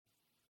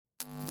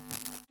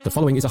The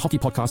following is a hockey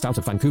podcast out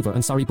of Vancouver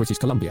and Surrey, British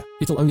Columbia.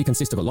 It'll only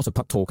consist of a lot of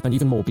puck talk and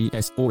even more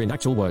BS, or in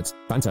actual words,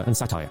 banter and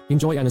satire.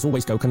 Enjoy, and as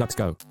always, go Canucks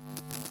go.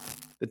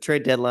 The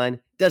trade deadline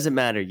doesn't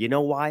matter. You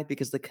know why?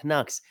 Because the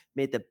Canucks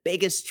made the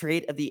biggest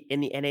trade in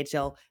the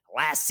NHL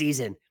last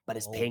season, but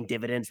is paying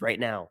dividends right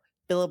now.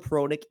 Filip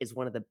Hronek is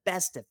one of the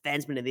best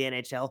defensemen in the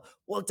NHL.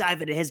 We'll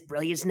dive into his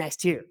brilliance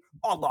next year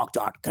on Locked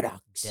On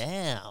Canucks.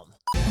 Damn.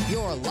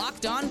 You're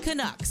Locked On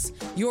Canucks,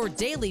 your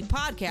daily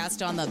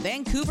podcast on the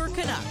Vancouver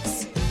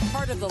Canucks.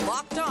 Part of the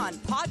Locked On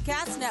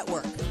Podcast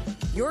Network,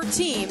 your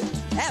team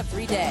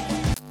every day.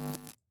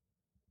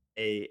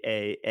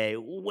 Hey,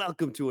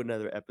 welcome to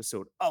another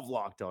episode of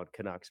Locked On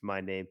Canucks. My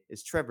name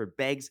is Trevor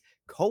Beggs,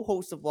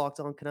 co-host of Locked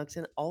On Canucks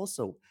and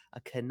also a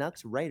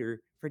Canucks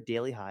writer for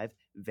Daily Hive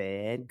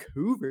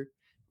Vancouver.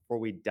 Before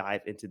we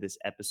dive into this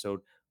episode,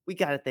 we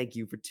got to thank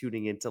you for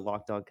tuning in to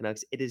Locked On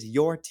Canucks. It is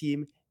your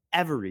team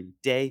every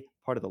day,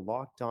 part of the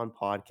Locked On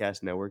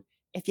Podcast Network.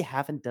 If you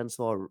haven't done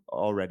so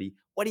already,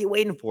 what are you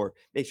waiting for?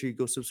 Make sure you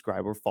go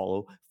subscribe or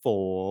follow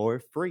for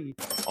free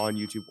on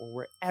YouTube or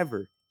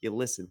wherever you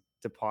listen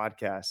to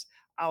podcasts.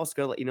 I also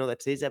got to let you know that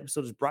today's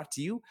episode is brought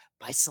to you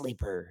by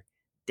Sleeper.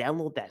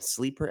 Download that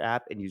Sleeper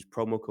app and use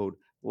promo code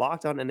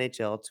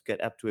LOCKEDONNHL to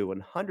get up to a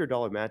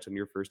 $100 match on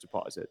your first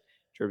deposit.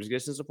 Terms and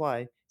conditions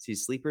apply. See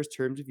Sleeper's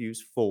terms of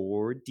use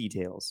for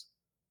details.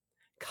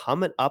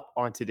 Coming up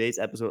on today's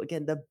episode,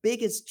 again, the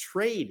biggest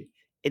trade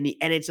in the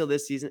NHL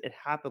this season. It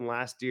happened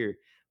last year,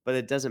 but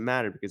it doesn't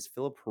matter because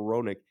Filip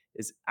Hronek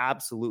is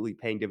absolutely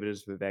paying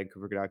dividends for the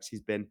Vancouver Canucks. He's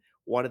been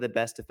one of the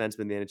best defensemen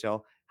in the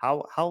NHL.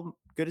 How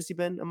good has he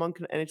been among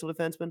NHL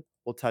defensemen?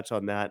 We'll touch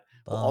on that.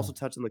 We'll also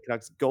touch on the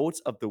Canucks GOATs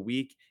of the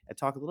week and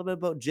talk a little bit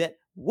about Jet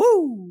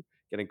Woo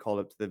getting called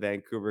up to the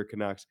Vancouver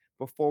Canucks.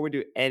 Before we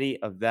do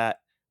any of that,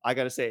 I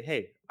got to say,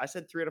 hey, I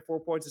said 3 out of 4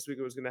 points this week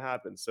it was going to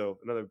happen. So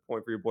another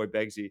point for your boy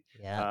Beggsy.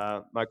 Yeah.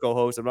 My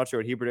co-host. I'm not sure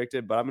what he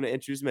predicted, but I'm going to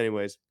introduce him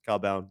anyways. Kyle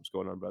Bound, what's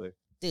going on, brother?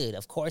 Dude,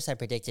 of course I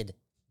predicted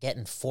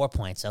getting 4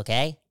 points,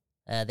 okay?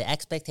 The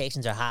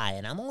expectations are high,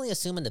 and I'm only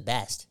assuming the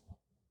best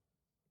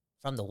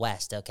from the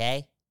West,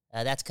 okay?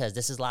 That's because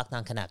this is Locked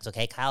On Canucks,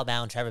 okay? Kyle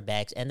Bound, Trevor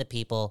Beggs, and the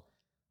people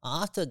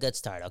are off to a good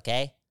start,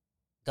 okay?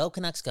 Go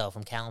Canucks go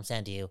from Callum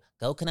Sandiu.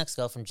 Go Canucks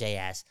go from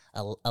JS.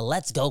 A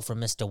let's go from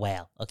Mr.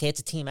 Whale, okay? It's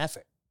a team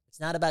effort. It's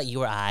not about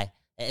you or I.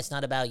 It's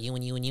not about you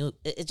and you and you.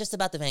 It's just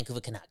about the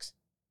Vancouver Canucks.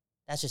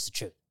 That's just the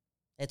truth.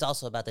 It's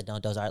also about the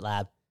Don't Doze Art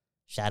Lab.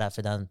 Shout out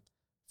for them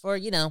for,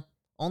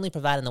 only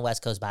providing the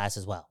West Coast bias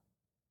as well.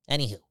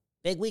 Anywho,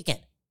 big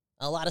weekend.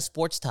 A lot of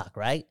sports talk,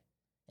 right?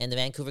 And the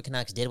Vancouver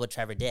Canucks did what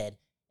Trevor did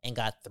and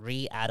got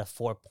 3 out of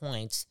 4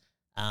 points.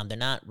 They're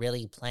not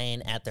really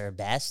playing at their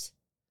best,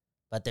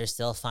 but they're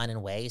still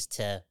finding ways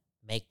to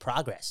make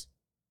progress.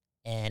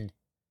 And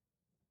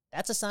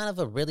that's a sign of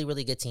a really,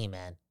 really good team,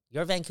 man.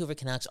 Your Vancouver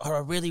Canucks are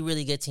a really,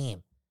 really good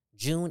team.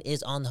 June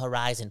is on the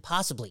horizon,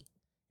 possibly.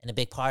 And a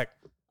big part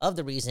of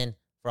the reason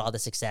for all the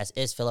success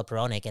is Filip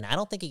Hronek, and I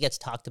don't think he gets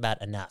talked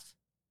about enough.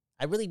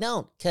 I really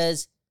don't,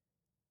 because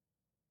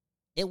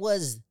it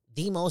was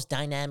the most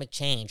dynamic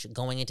change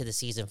going into the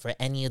season for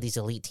any of these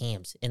elite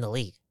teams in the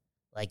league.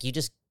 Like, you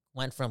just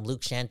went from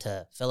Luke Schenn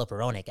to Filip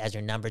Hronek as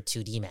your number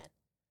 2 D-man,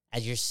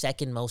 as your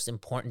second most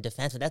important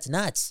defenseman. That's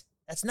nuts.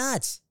 That's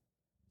nuts.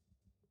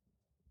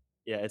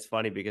 Yeah, it's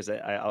funny because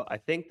I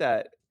think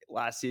that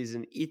last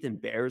season, Ethan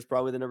Bear was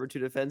probably the number 2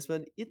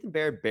 defenseman. Ethan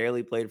Bear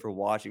barely played for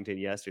Washington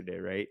yesterday,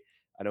 right?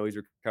 I know he's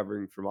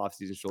recovering from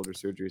off-season shoulder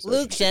surgery. So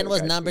Luke Schenn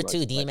was number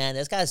 2 D-man.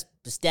 This guy's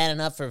standing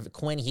up for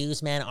Quinn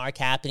Hughes, man, our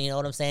captain, you know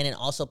what I'm saying? And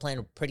also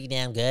playing pretty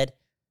damn good.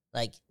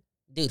 Like,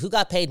 dude, who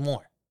got paid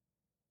more?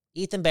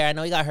 Ethan Bear, I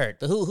know he got hurt,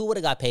 but who would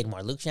have got paid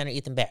more, Luke Schenn or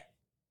Ethan Bear?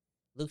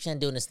 Luke Schenn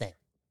doing his thing.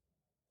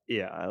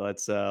 Yeah,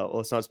 let's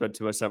not spend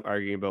too much time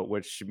arguing about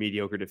which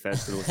mediocre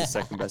defenseman was the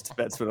second best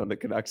defenseman on the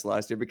Canucks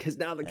last year, because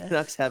now the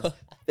Canucks have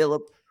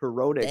Filip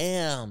Hronek.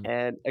 Damn.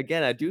 And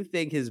again, I do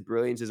think his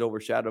brilliance is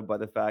overshadowed by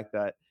the fact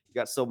that you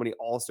got so many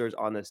all-stars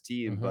on this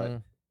team.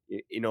 But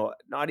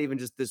not even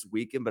just this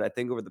weekend, but I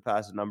think over the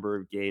past number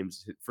of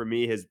games, for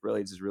me, his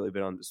brilliance has really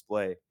been on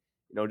display.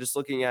 Just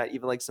looking at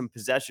even like some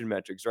possession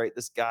metrics, right?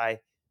 This guy,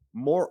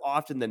 more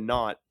often than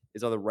not,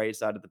 is on the right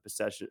side of the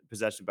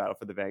possession battle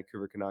for the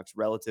Vancouver Canucks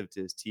relative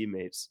to his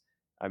teammates.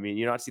 I mean,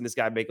 you're not seeing this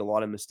guy make a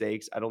lot of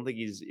mistakes. I don't think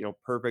he's,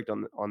 perfect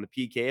on the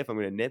PK if I'm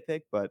going to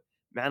nitpick, but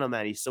man, oh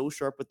man, he's so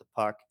sharp with the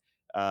puck.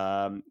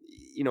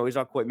 He's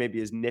not quite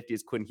maybe as nifty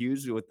as Quinn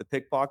Hughes with the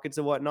pickpockets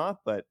and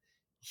whatnot, but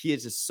he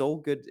is just so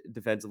good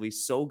defensively,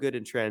 so good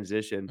in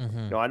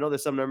transition. I know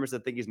there's some numbers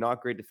that think he's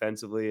not great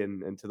defensively,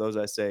 and to those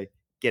I say,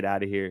 get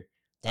out of here.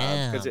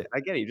 Because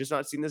again, you're just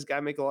not seeing this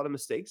guy make a lot of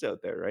mistakes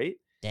out there, right?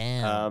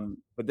 Damn.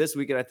 But this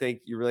weekend, I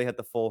think you really had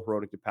the full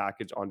Hronek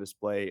package on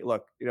display.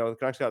 Look, the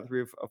Canucks got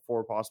 3 of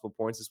 4 possible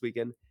points this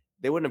weekend.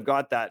 They wouldn't have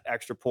got that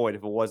extra point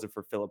if it wasn't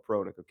for Filip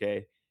Hronek,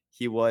 okay?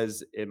 He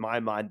was, in my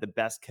mind, the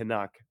best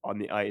Canuck on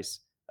the ice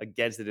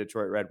against the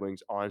Detroit Red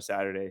Wings on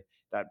Saturday.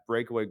 That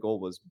breakaway goal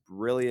was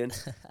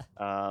brilliant.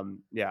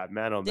 Yeah,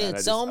 man, oh man,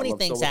 Dude, so I many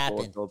love so things much happen.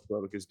 what Philip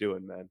Hronek is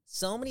doing, man.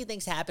 So many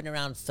things happen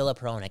around Philip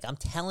Hronek. I'm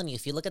telling you,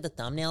 if you look at the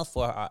thumbnail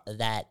for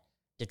that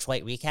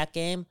Detroit recap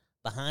game,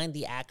 behind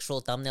the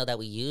actual thumbnail that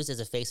we used is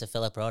a face of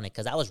Philip Hronek,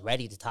 because I was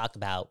ready to talk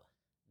about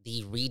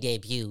the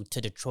re-debut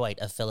to Detroit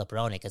of Philip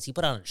Hronek, because he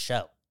put on a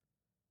show.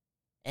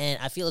 And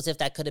I feel as if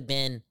that could have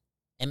been,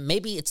 and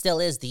maybe it still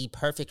is, the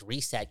perfect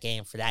reset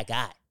game for that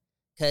guy.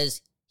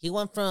 Because he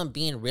went from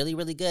being really,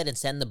 really good and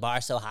setting the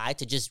bar so high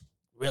to just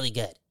really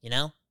good, you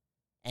know?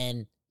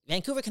 And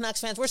Vancouver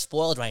Canucks fans, we're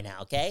spoiled right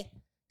now, okay?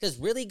 Because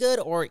really good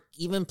or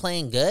even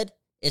playing good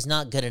is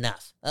not good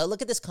enough.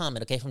 Look at this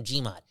comment, okay, from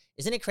Gmod.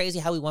 Isn't it crazy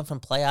how we went from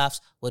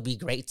playoffs would be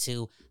great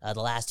to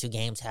the last 2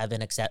 games have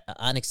been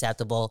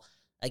unacceptable?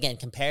 Again,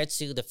 compared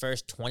to the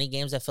first 20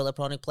 games that Philip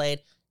Hronek played,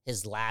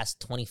 his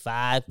last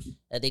 25,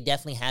 they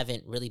definitely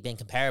haven't really been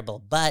comparable.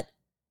 But,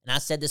 and I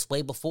said this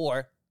way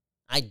before,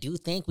 I do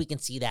think we can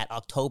see that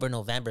October,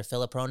 November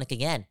Philip Hronek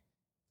again.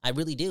 I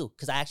really do,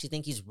 because I actually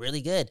think he's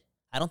really good.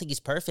 I don't think he's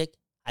perfect.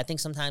 I think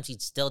sometimes he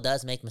still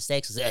does make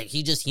mistakes.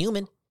 He's just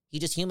human.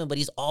 He's just human, but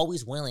he's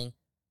always willing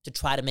to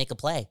try to make a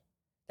play.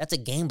 That's a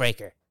game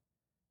breaker.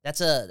 That's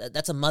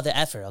a mother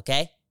effer,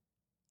 okay?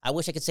 I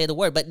wish I could say the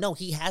word, but no,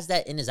 he has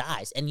that in his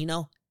eyes. And you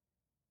know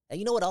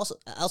what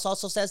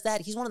also says that?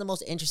 He's one of the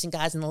most interesting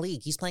guys in the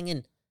league. He's playing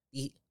in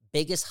the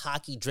biggest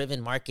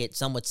hockey-driven market,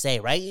 some would say,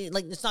 right?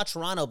 Like, it's not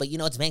Toronto, but,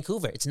 it's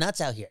Vancouver. It's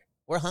nuts out here.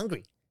 We're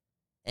hungry.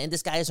 And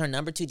this guy is our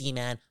number 2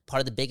 D-man,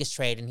 part of the biggest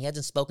trade, and he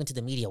hasn't spoken to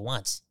the media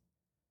once.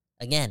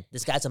 Again,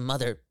 this guy's a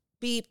mother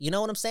beep. You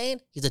know what I'm saying?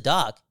 He's a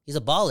dog. He's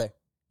a baller.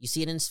 You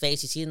see it in his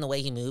face. You see it in the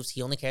way he moves.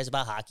 He only cares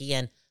about hockey.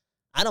 And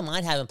I don't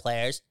mind having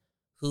players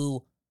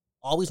who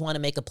always want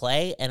to make a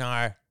play and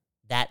are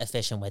that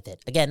efficient with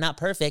it. Again, not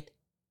perfect,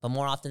 but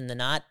more often than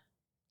not,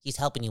 he's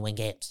helping you win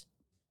games.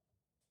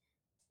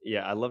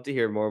 Yeah, I'd love to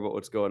hear more about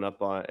what's going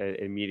up on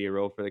in Media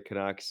Row for the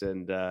Canucks.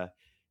 And,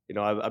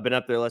 I've been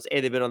up there.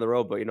 They've been on the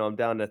road, but, I'm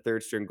down to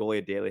third string goalie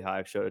at Daily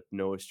Hive. Shout out to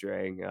Noah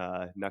Strang,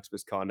 Nucks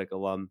misconduct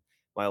alum,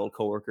 my old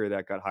coworker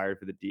that got hired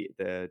for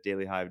the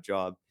Daily Hive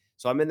job.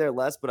 So I'm in there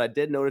less, but I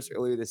did notice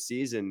earlier this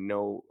season,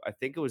 I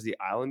think it was the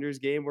Islanders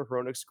game where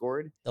Hronek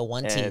scored. The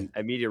 1-2. And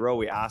at Media Row,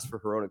 we asked for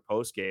Hronek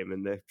post game,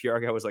 and the PR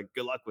guy was like,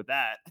 "Good luck with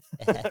that."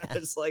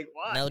 It's like,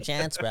 why? No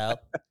chance, bro.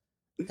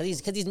 Because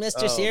he's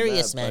Mr. Oh,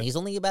 Serious, man. but- He's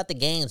only about the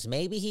games.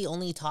 Maybe he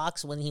only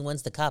talks when he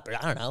wins the cup, or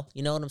I don't know.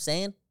 You know what I'm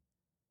saying?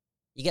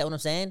 You get what I'm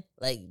saying?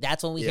 Like,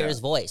 that's when we hear Yeah. his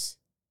voice.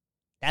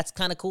 That's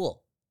kind of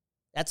cool.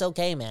 That's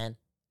okay, man.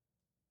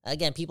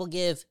 Again, people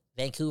give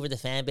Vancouver, the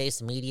fan base,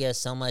 the media,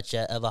 so much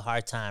of a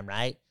hard time,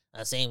 right?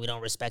 Saying we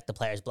don't respect the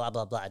players, blah,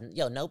 blah, blah.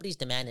 Nobody's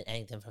demanding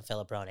anything from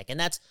Philip Hronek. And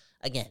that's,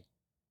 again,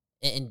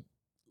 in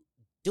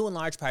due in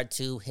large part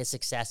to his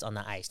success on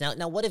the ice.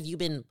 Now, what have you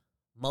been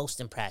most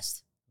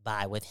impressed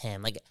by with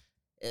him? Like,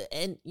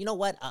 and you know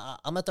what?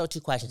 I'm going to throw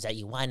 2 questions at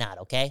you. Why not,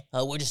 okay?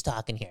 We're just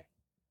talking here.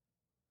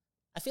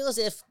 I feel as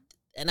if,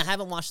 and I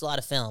haven't watched a lot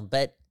of film,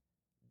 but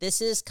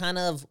this is kind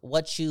of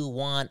what you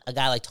want a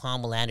guy like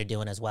Tom Willander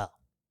doing as well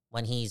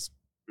when he's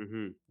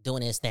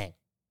doing his thing.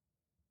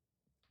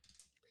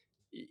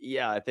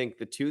 Yeah, I think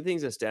the 2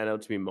 things that stand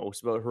out to me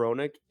most about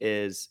Hronek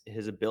is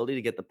his ability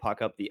to get the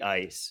puck up the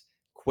ice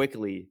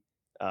quickly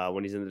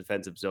when he's in the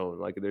defensive zone.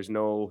 Like, there's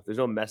no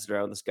messing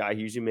around with this guy. He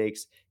usually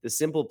makes the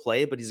simple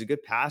play, but he's a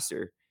good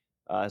passer.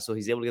 So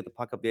he's able to get the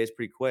puck up the ice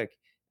pretty quick.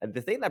 And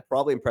the thing that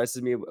probably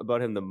impresses me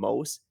about him the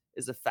most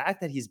is the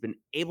fact that he's been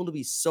able to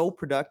be so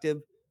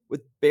productive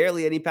with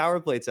barely any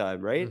power play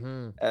time, right?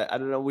 I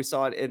don't know. We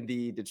saw it in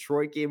the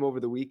Detroit game over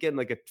the weekend,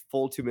 like a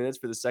full 2 minutes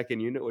for the second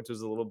unit, which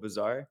was a little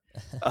bizarre.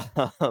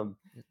 But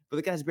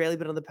the guy's barely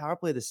been on the power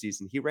play this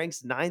season. He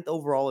ranks 9th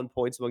overall in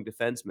points among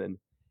defensemen.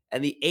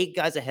 And the 8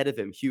 guys ahead of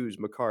him, Hughes,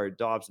 McCarr,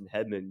 Dobson,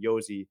 Hedman,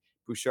 Josi,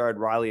 Bouchard,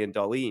 Riley, and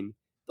Dahlin,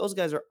 those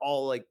guys are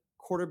all like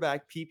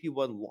quarterback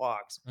PP1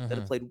 locks that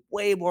have played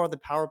way more on the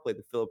power play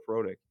than Philip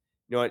Hronek.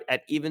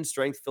 At even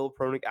strength, Philip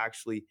Hronek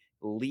actually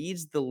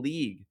leads the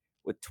league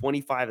with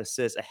 25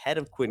 assists ahead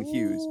of Quinn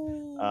Hughes.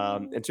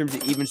 In terms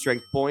of even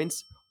strength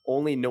points,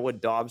 only Noah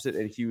Dobson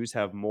and Hughes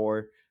have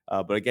more.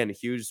 But again,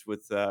 Hughes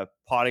with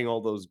potting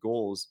all those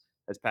goals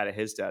has padded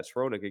his stats.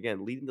 Hronek,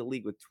 again, leading the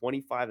league with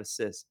 25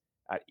 assists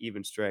at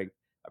even strength.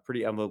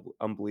 Pretty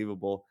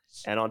unbelievable.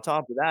 And on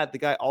top of that, the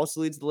guy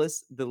also leads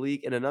the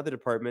league in another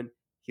department.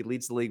 He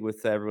leads the league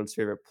with everyone's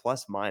favorite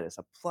plus minus,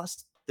 a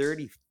plus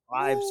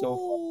 35 so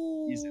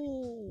far this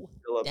season.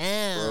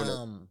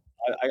 Damn.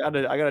 I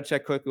gotta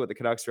check quickly what the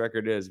Canucks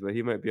record is, but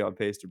he might be on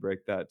pace to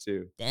break that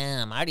too.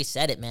 Damn, I already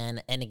said it,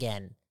 man. And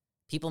again,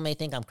 people may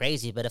think I'm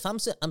crazy, but if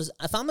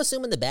I'm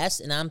assuming the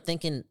best and I'm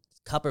thinking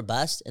cup or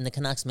bust, and the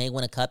Canucks may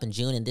win a cup in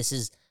June, and this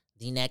is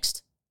the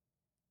next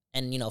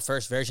and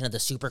first version of the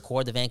super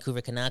core, the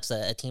Vancouver Canucks,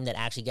 a team that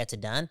actually gets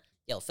it done.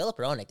 Philip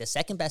Hronek, the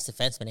 2nd best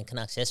defenseman in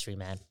Canucks history,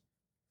 man.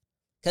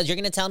 Because you're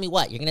gonna tell me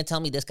what? You're gonna tell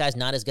me this guy's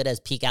not as good as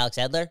peak Alex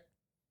Edler?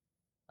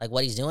 Like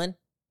what he's doing?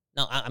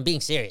 No, I'm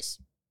being serious.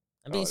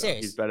 I'm being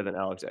serious. He's better than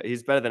Alex.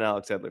 He's better than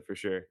Alex Edler for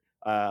sure.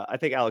 I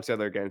think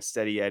Alexander again,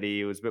 steady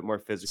Eddie. It was a bit more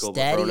physical.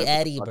 But Steady Hronek with the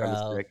Eddie, puck on the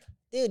bro. stick.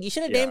 Dude, you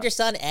should have Yeah. named your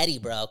son Eddie,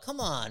 bro. Come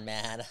on,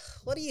 man.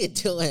 What are you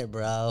doing,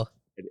 bro?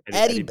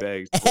 Eddie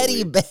Beggs. Eddie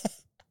Holy.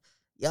 Beggs.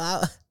 Yo,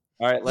 All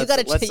right, you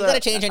gotta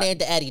change your name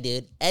to Eddie,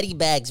 dude. Eddie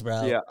Beggs,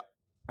 bro. Yeah.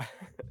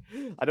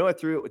 I know I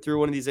threw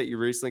one of these at you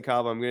recently,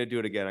 Kyle, but I'm gonna do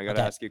it again. I gotta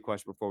Okay. ask you a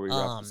question before we wrap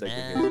Oh the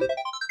segment man. here.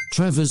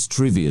 Trevor's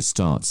trivia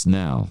starts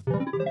now.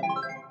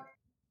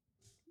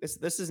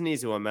 This is an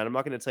easy one, man. I'm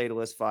not gonna tell you to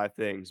list 5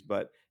 things,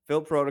 but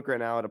Phil Pronik right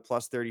now at a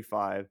plus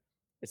 35.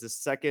 It's the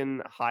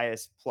second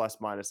highest plus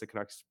minus the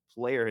Canucks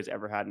player has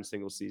ever had in a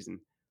single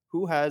season.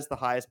 Who has the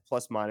highest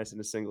plus minus in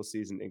a single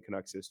season in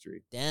Canucks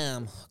history?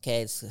 Damn.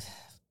 Okay.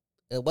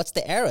 What's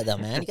the era though,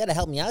 man? You gotta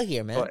help me out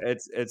here, man. Well,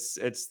 it's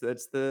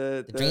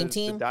the Dream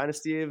Team? the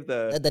dynasty of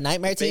the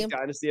Nightmare fake Team?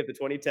 dynasty of the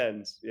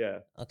 2010s. Yeah,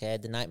 Okay,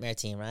 the Nightmare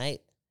Team, right?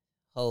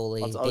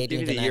 Holy, I'll give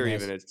you daydreams the and year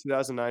nightmares. even. It's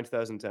 2009,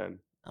 2010.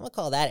 I'm gonna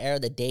call that era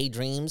the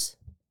daydreams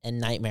and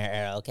nightmare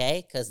era,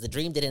 okay? Because the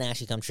dream didn't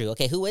actually come true.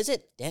 Okay, who is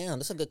it? Damn,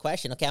 that's a good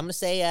question. Okay, I'm gonna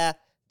say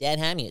Dan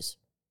Hamhuis.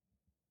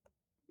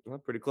 Well,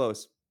 pretty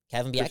close.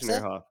 Kevin Christian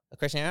Bieksa? Ehrhoff.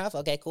 Christian Ehrhoff?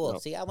 Okay, cool. No.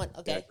 See, I went,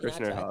 okay. Yeah, you know, I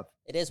Christian tried. Ehrhoff.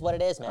 It is what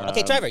it is, man.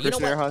 Okay, Trevor, you know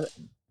Christian what?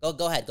 Ehrhoff,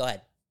 Go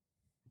ahead.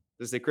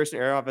 Let's say Christian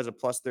Ehrhoff has a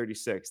plus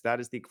 36. That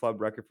is the club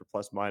record for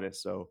plus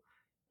minus. So,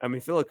 I mean,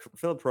 Philip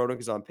Pronik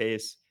is on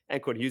pace,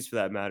 and Quinn Hughes for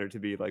that matter, to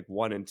be like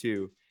 1 and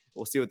 2.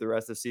 We'll see what the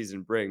rest of the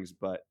season brings.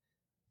 But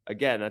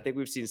again, I think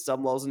we've seen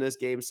some lulls in this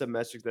game, some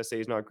metrics that say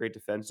he's not great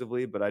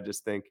defensively, but I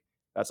just think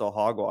that's all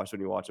hogwash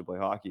when you watch him play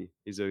hockey.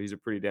 He's a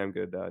pretty damn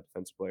good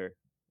defensive player.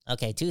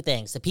 Okay, 2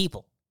 things. The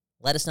people.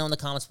 Let us know in the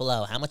comments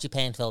below how much you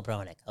paying Phil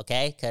Pronik,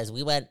 okay? Because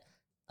we went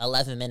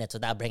 11 minutes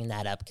without bringing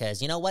that up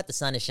because you know what? The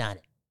sun is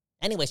shining.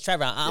 Anyways,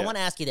 Trevor, I want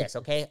to ask you this,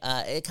 okay?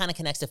 It kind of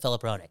connects to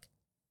Philip Roenick.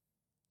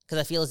 Because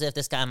I feel as if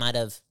this guy might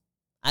have...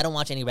 I don't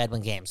watch any Red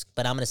Wing games,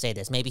 but I'm going to say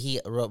this. Maybe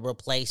he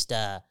replaced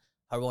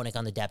Hronek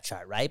on the depth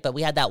chart, right? But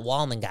we had that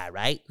Wallman guy,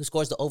 right? Who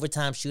scores the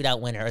overtime shootout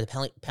winner or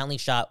the penalty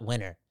shot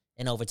winner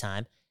in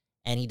overtime.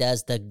 And he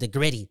does the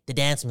gritty, the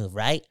dance move,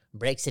 right?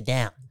 Breaks it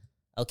down.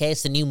 Okay,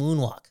 it's the new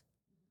moonwalk.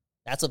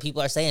 That's what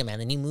people are saying, man,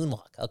 the new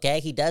moonwalk, okay?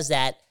 He does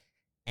that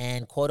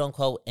and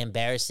quote-unquote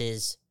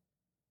embarrasses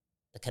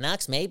the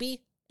Canucks,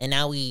 maybe? And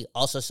now we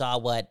also saw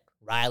what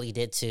Riley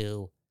did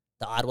to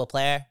the Ottawa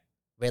player,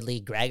 Ridley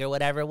Gregg or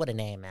whatever. What a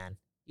name, man.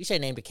 You should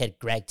have named your kid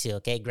Greg too,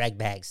 okay? Greg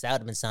Beggs. That would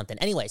have been something.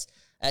 Anyways,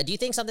 do you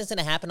think something's going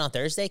to happen on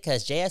Thursday?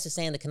 Because JS is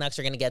saying the Canucks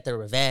are going to get their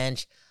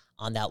revenge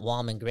on that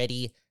Wallman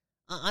gritty.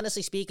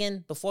 Honestly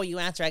speaking, before you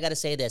answer, I got to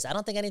say this. I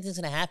don't think anything's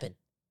going to happen.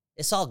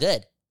 It's all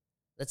good.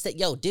 Let's say,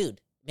 yo, dude,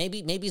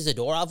 maybe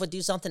Zadorov would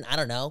do something. I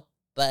don't know.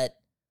 But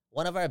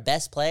one of our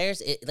best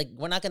players,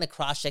 we're not going to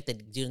cross-check the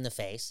dude in the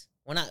face.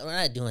 We're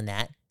not doing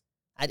that.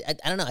 I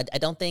don't know. I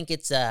don't think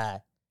it's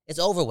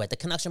over with. The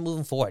Canucks are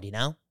moving forward, you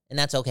know? And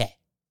that's okay.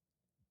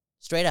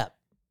 Straight up.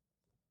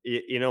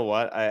 You know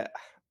what?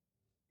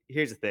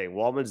 Here's the thing.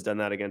 Wallman's done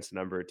that against a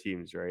number of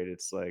teams, right?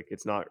 It's like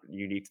it's not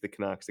unique to the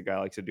Canucks. The guy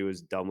likes to do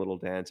his dumb little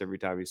dance every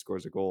time he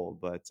scores a goal.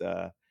 But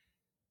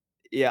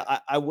yeah,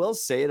 I will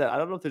say that I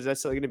don't know if there's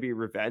necessarily going to be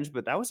revenge,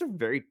 but that was a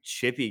very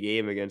chippy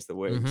game against the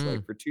Wings.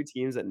 Like for 2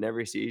 teams that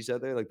never see each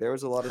other, like there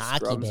was a lot of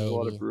Hockey, scrums, there's a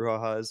lot of baby.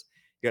 brouhahas.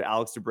 You got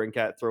Alex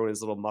DeBrincat throwing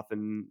his little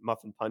muffin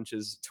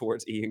punches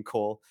towards Ian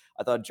Cole.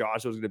 I thought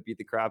Josh was going to beat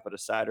the crap out of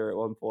Sider at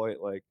one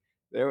point. Like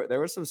there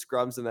were some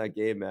scrums in that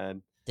game,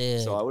 man.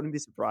 Dude. So I wouldn't be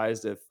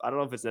surprised if I don't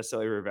know if it's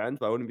necessarily revenge,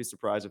 but I wouldn't be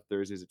surprised if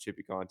Thursday's a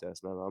chippy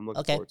contest. And I'm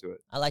looking forward to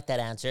it. I like that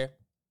answer.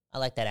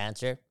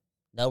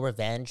 No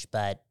revenge,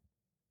 but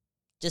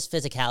just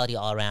physicality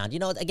all around. You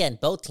know, again,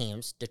 both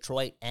teams,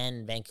 Detroit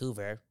and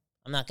Vancouver,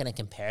 I'm not going to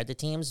compare the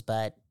teams,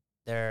 but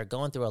they're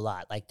going through a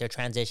lot. Like their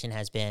transition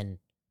has been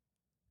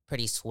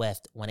pretty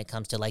swift when it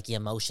comes to like the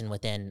emotion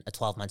within a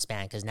 12-month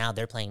span because now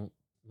they're playing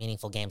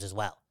meaningful games as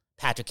well.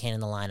 Patrick Kane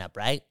in the lineup,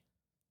 right?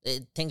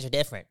 Things are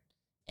different.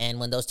 And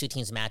when those 2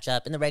 teams match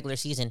up in the regular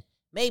season,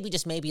 maybe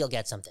you'll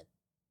get something.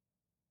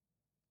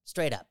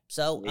 Straight up.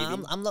 So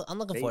I'm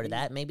looking forward to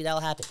that. Maybe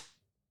that'll happen.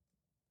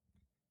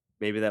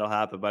 Maybe that'll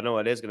happen. But I know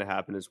what is going to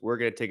happen is we're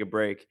going to take a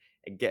break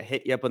and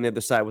hit you up on the other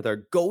side with our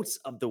GOATs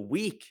of the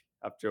week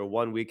after a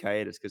 1-week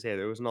hiatus. Because, hey,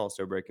 there was an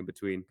all-star break in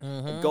between.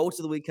 The GOATs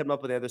of the week coming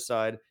up on the other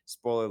side.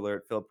 Spoiler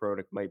alert, Phil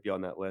Pronik might be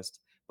on that list.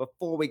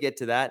 Before we get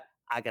to that,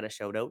 I got to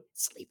shout out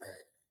Sleeper.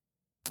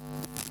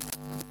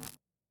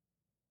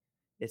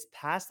 It's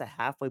past the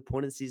halfway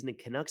point of the season, and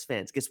Canucks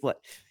fans, guess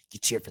what? You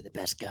cheer for the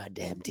best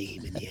goddamn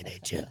team in the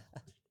NHL.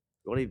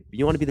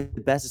 You want to be the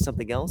best at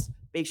something else?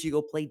 Make sure you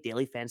go play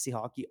daily fantasy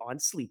hockey on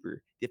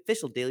Sleeper, the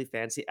official daily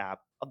fantasy app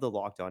of the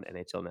Locked On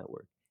NHL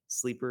Network.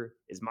 Sleeper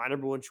is my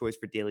number 1 choice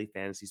for daily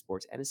fantasy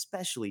sports and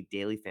especially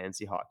daily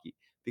fantasy hockey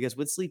because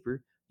with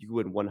Sleeper, you can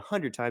win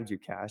 100 times your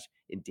cash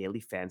in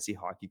daily fantasy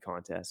hockey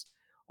contests.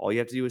 All you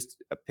have to do is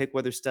pick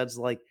whether studs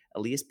like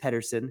Elias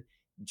Pettersson,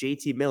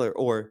 JT Miller,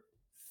 or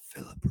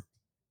Philip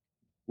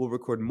will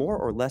record more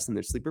or less than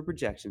their sleeper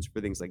projections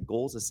for things like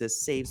goals,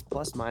 assists, saves,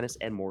 plus, minus,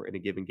 and more in a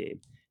given game.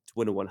 To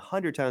win a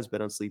 100 times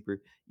bet on Sleeper,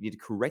 you need to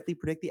correctly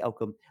predict the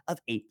outcome of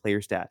 8 player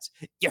stats.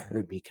 You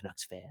heard me,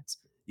 Canucks fans.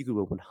 you could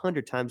win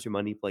 100 times your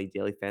money playing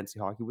daily fantasy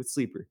hockey with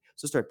Sleeper.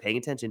 So start paying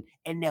attention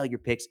and nail your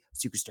picks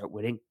so you can start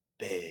winning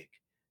big.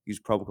 Use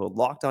promo code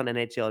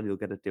LOCKEDONNHL and you'll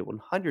get a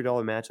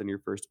 $100 match on your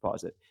first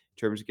deposit.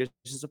 Terms and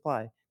conditions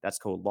apply. That's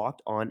code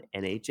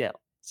LOCKEDONNHL.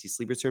 See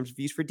Sleeper terms and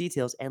fees for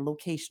details and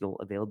locational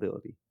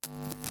availability.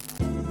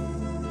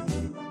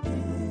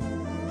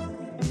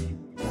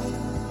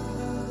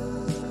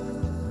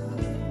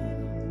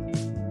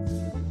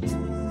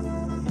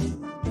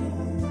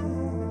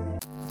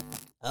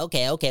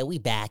 Okay, we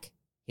back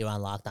here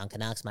on Locked On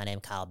Canucks. My name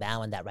is Kyle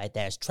Bowen. That right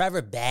there is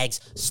Trevor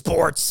Beggs.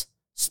 Sports.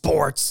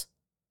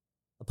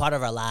 A part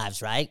of our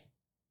lives, right?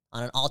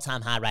 On an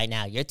all-time high right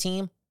now. Your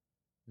team,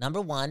 number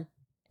one,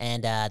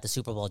 and the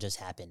Super Bowl just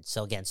happened.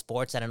 So again,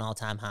 sports at an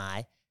all-time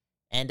high.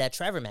 And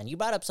Trevor, man, you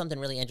brought up something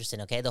really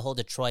interesting, okay? The whole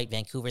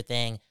Detroit-Vancouver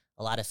thing,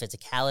 a lot of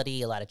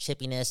physicality, a lot of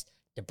chippiness,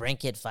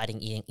 DeBrincat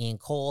fighting Ian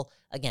Cole.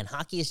 Again,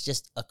 hockey is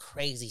just a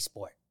crazy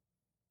sport.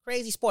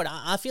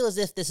 I feel as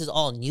if this is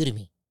all new to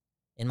me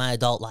in my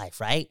adult life,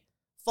 right?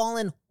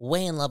 Fallen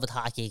way in love with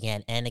hockey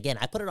again. And again,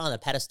 I put it on a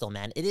pedestal,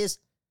 man. It is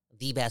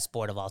the best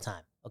sport of all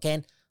time, okay?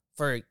 And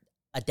for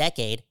a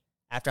decade,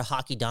 after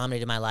hockey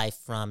dominated my life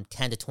from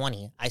 10 to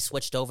 20, I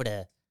switched over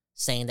to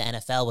saying the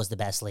NFL was the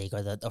best league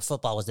or the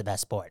football was the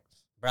best sport.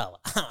 Bro,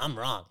 I'm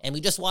wrong. And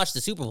we just watched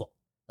the Super Bowl.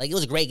 Like, it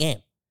was a great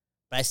game.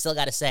 But I still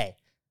got to say,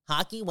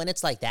 hockey, when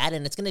it's like that,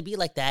 and it's going to be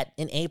like that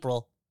in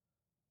April,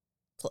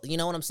 you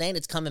know what I'm saying?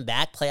 It's coming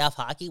back, playoff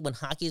hockey. When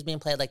hockey is being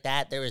played like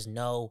that, there is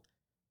no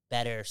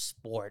better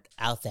sport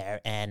out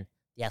there. And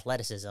the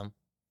athleticism,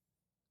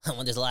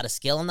 when there's a lot of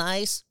skill on the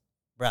ice,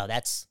 bro,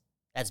 that's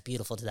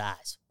beautiful to the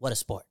eyes. What a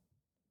sport.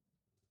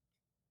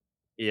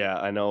 Yeah,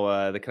 I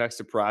know the Canucks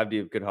deprived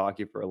you of good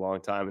hockey for a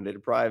long time, and they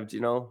deprived,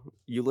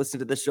 you listen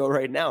to the show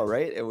right now,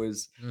 right? It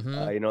was,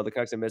 the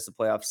Canucks have missed the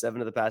playoffs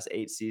 7 of the past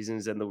 8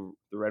 seasons, and the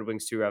Red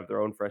Wings, too, have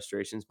their own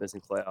frustrations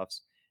missing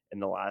playoffs in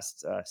the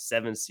last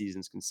 7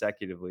 seasons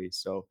consecutively.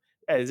 So,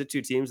 yeah, these are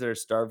two teams that are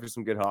starved for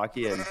some good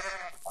hockey, and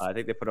I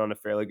think they put on a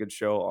fairly good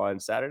show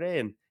on Saturday,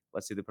 and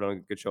let's see if they put on a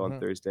good show on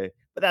Thursday.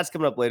 But that's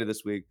coming up later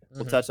this week.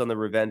 We'll touch on the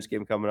revenge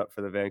game coming up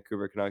for the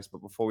Vancouver Canucks,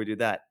 but before we do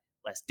that,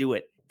 let's do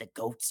it. The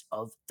GOATs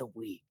of the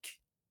week.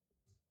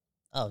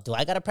 Oh, do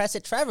I got to press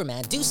it? Trevor,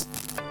 man.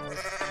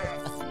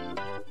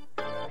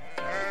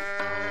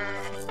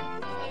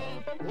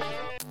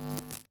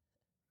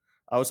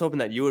 I was hoping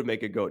that you would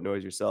make a goat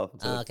noise yourself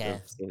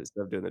instead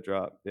of doing the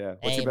drop. Yeah.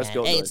 What's your best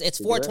goat noise? It's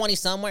 4:20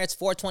 somewhere. It's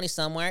 4:20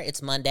 somewhere.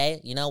 It's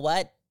Monday. You know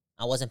what?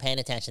 I wasn't paying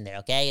attention there,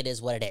 okay? It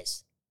is what it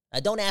is.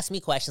 Don't ask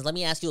me questions. Let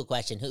me ask you a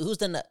question.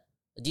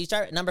 Do you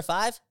start at number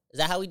 5? Is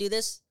that how we do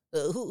this?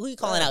 Who are you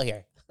calling out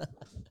here?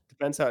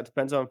 Depends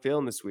how I'm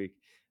feeling this week.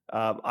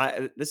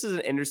 This is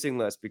an interesting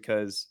list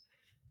because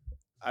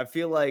I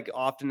feel like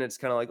often it's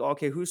kind of like,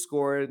 okay, who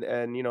scored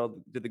and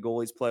did the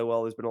goalies play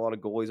well? There's been a lot of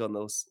goalies on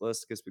this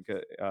list because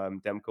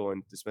Demko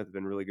and DeSmith have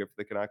been really good for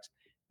the Canucks.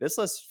 This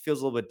list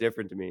feels a little bit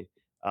different to me.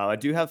 I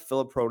do have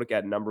Philip Prodik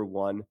at number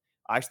 1.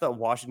 I actually thought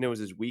Washington was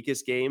his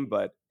weakest game,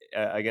 but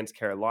against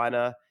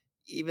Carolina,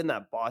 even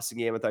that Boston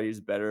game, I thought he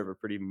was better of a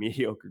pretty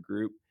mediocre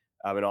group.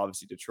 And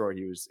obviously Detroit,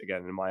 he was,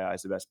 again, in my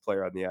eyes, the best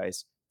player on the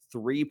ice.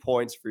 3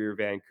 points for your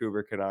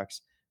Vancouver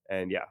Canucks.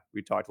 And yeah,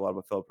 we talked a lot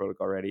about Philip Prodik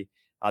already.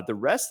 The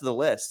rest of the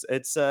list,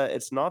 it's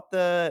not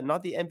the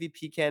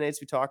MVP candidates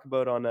we talk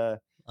about on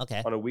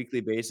a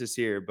weekly basis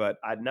here. But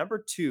at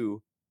number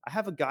 2, I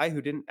have a guy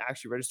who didn't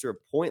actually register a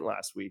point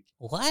last week.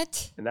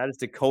 What? And that is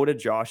Dakota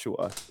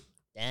Joshua.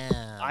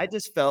 Damn. I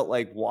just felt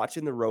like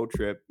watching the road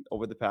trip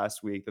over the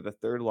past week that the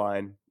third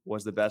line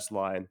was the best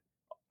line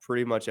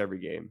pretty much every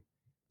game.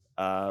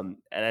 And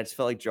I just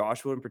felt like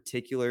Joshua in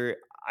particular,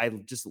 I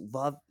just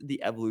love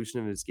the evolution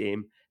of his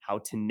game, how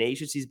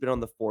tenacious he's been on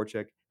the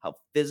forecheck, how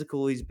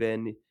physical he's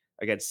been.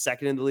 Again,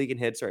 second in the league in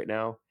hits right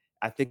now.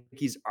 I think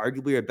he's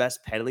arguably our best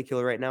penalty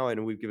killer right now.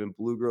 And we've given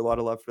Bluger a lot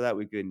of love for that.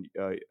 We've given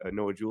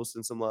Noah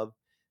Juleson some love.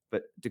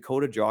 But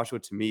Dakota Joshua,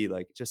 to me,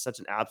 like just such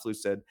an absolute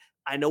stud.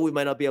 I know we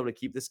might not be able to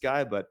keep this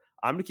guy, but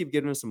I'm going to keep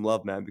giving him some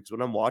love, man, because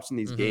when I'm watching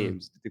these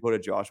games, Dakota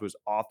Joshua is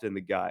often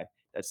the guy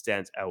that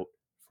stands out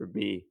for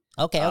me.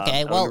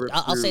 Okay. Well,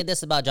 I'll say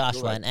this about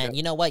Joshua, and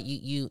you know what?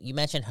 You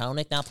mentioned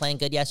Hronek not playing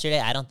good yesterday.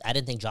 I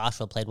didn't think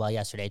Joshua played well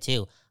yesterday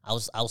too.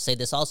 I'll say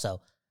this also.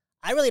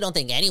 I really don't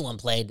think anyone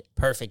played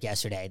perfect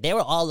yesterday. They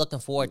were all looking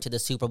forward to the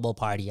Super Bowl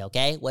party,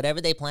 okay? Whatever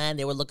they planned,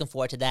 they were looking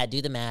forward to that.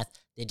 Do the math.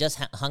 They just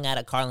hung out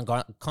at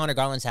Connor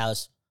Garland's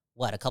house,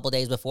 a couple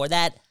days before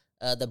that?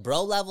 The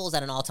bro level is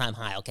at an all-time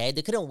high, okay?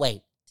 They couldn't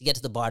wait to get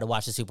to the bar to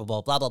watch the Super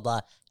Bowl, blah, blah,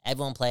 blah.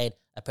 Everyone played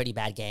a pretty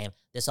bad game.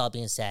 This all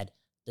being said,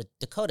 the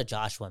Dakota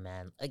Joshua,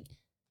 man, like,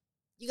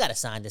 you got to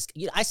sign this.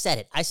 I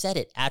said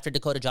it after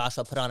Dakota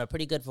Joshua put on a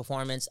pretty good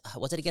performance.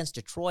 Was it against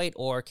Detroit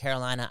or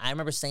Carolina? I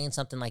remember saying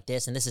something like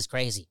this, and this is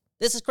crazy.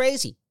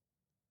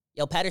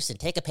 Yo, Patterson,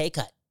 take a pay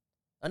cut.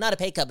 Or not a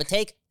pay cut, but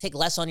take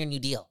less on your new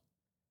deal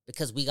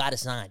because we got to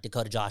sign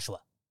Dakota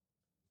Joshua.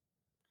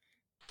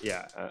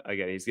 Yeah,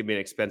 again, he's going to be an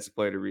expensive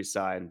player to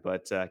re-sign,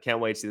 but can't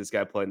wait to see this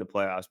guy play in the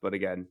playoffs. But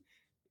again,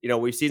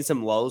 we've seen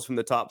some lulls from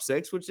the top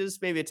 6, which is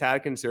maybe a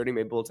tad concerning.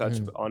 Maybe we'll touch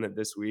on it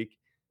this week.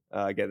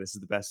 Again, this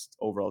is the best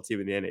overall team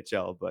in the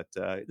NHL, but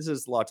this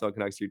is Locked On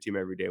Canucks, your team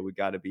every day. We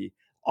got to be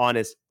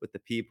honest with the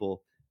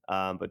people.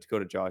 But to go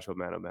to Josh, oh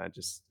man,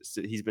 just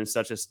he's been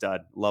such a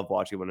stud. Love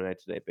watching him on a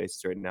night-to-night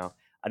basis right now.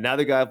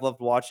 Another guy I've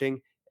loved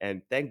watching,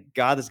 and thank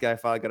God this guy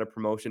finally got a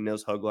promotion.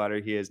 Nils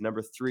Höglander. He is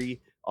number 3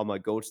 on my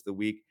goats of the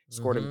week.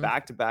 Scored in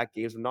back-to-back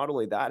games. But not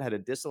only that, had a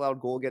disallowed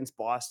goal against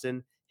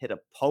Boston, hit a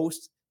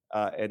post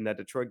in that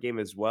Detroit game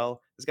as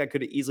well. This guy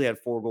could have easily had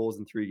 4 goals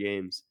in 3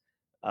 games.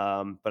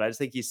 But I just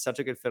think he's such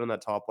a good fit on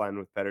that top line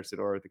with Pettersson,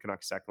 or the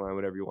Canucks second line,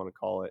 whatever you want to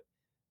call it.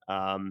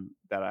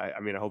 That I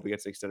hope he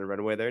gets an extended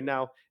runaway there.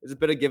 Now, it's a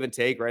bit of give and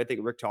take, right? I think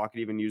Rick Tocchet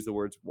even used the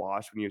words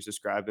wash when he was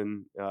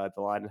describing the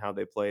line and how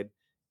they played,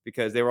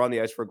 because they were on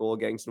the ice for a goal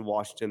against in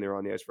Washington. They were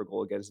on the ice for a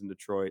goal against in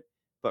Detroit.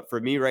 But for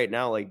me right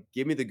now, like,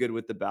 give me the good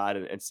with the bad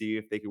and see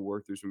if they can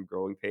work through some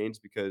growing pains,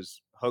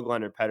 because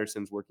Höglander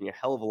Pettersson's working a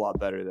hell of a lot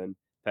better than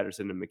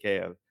Pettersson and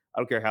Mikheyev. I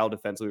don't care how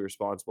defensively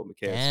responsible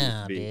Mikheyev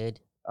seems to be. Dude.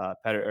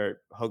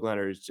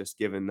 Höglander is just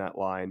given that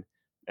line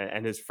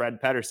and his Fred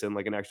Pettersson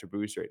like an extra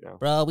boost right now.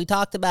 Bro, we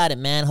talked about it,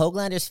 man.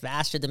 Höglander's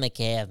faster than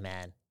Mikheyev,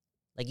 man.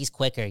 Like, he's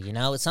quicker,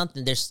 It's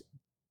something,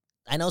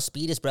 I know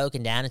speed is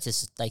broken down into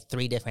like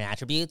 3 different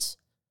attributes,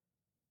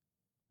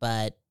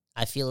 but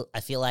I feel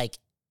like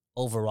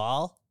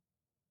overall,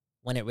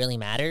 when it really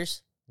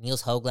matters,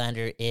 Nils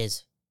Höglander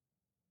is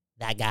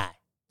that guy,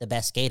 the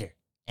best skater.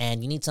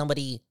 And you need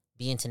somebody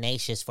being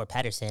tenacious for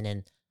Pettersson,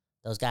 and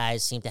those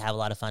guys seem to have a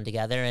lot of fun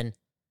together. And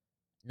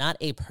not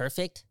a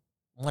perfect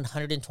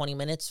 120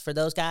 minutes for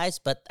those guys,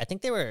 but I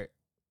think they were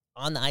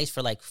on the ice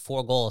for like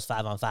 4 goals,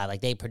 5-on-5.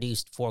 Like, they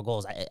produced 4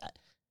 goals.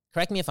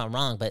 Correct me if I'm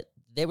wrong, but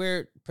they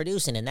were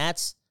producing, and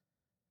that's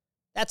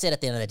it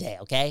at the end of the day,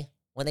 okay?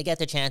 When they get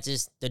their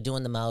chances, they're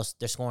doing the most.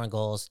 They're scoring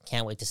goals.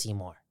 Can't wait to see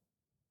more.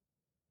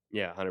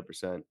 Yeah,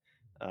 100%.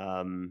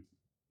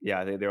 Yeah,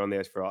 I think they're on the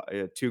ice for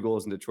 2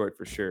 goals in Detroit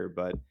for sure.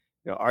 But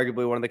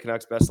arguably one of the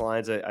Canucks' best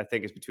lines, I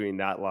think, is between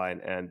that line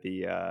and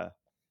the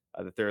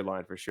third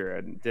line for sure.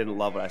 I didn't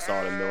love what I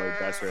saw in Miller,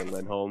 Besser, and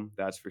Lindholm.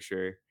 That's for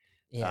sure.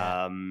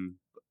 Yeah.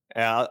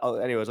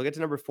 Anyways, I'll get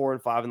to number 4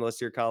 and 5 in the list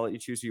here, Kyle. Let you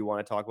choose who you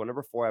want to talk about.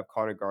 Number 4, I have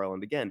Connor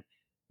Garland. Again,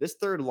 this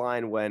third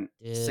line went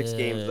 6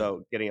 games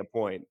without getting a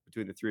point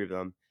between the 3 of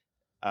them.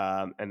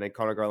 And then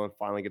Connor Garland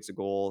finally gets a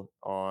goal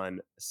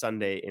on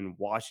Sunday in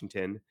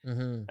Washington.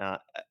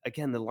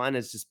 Again, the line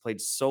has just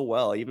played so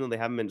well, even though they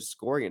haven't been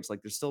scoring. It's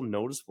like they're still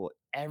noticeable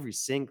every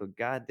single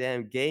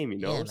goddamn game,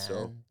 Yeah,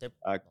 So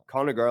man.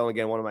 Connor Garland,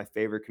 again, one of my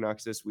favorite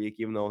Canucks this week,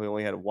 even though he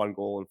only had 1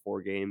 goal in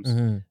 4 games.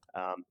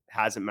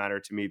 Hasn't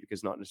mattered to me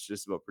because not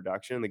just about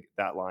production.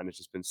 That line has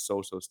just been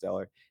so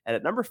stellar. And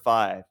at number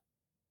 5,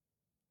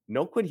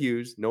 no Quinn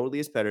Hughes, no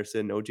Elias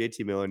Pettersson, no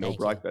JT Miller, no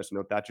Brock Besser,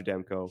 no Thatcher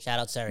Demko. Shout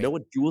out Surrey.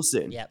 Noah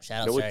Juulsen. Yep,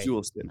 shout out Noah Surrey.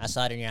 Juulsen. I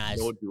saw it in your eyes.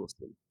 Noah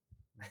Juulsen.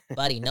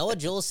 Buddy, Noah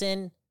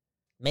Juulsen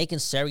making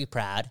Surrey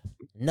proud.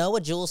 Noah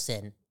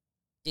Juulsen,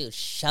 dude,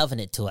 shoving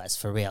it to us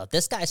for real.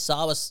 This guy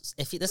saw us.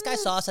 This guy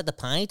saw us at the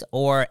Pint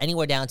or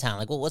anywhere downtown,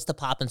 like, what's the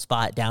poppin'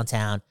 spot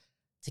downtown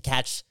to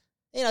catch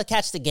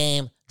the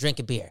game, drink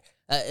a beer?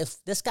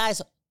 If this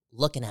guy's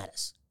looking at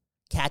us,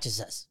 catches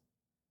us,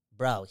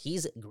 bro,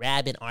 he's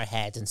grabbing our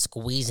heads and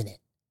squeezing it,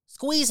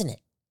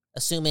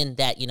 assuming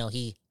that,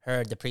 he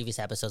heard the previous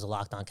episodes of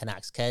Locked On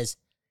Canucks, because,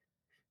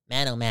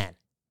 man, oh man,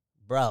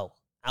 bro,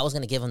 I was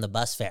going to give him the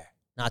bus fare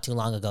not too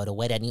long ago to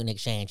wait at Newton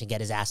Exchange and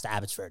get his ass to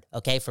Abbotsford,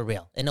 okay, for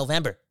real, in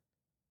November.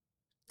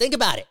 Think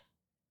about it.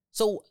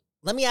 So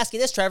let me ask you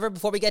this, Trevor,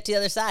 before we get to the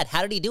other side.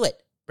 How did he do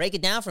it? Break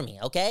it down for me,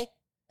 okay?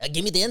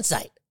 Give me the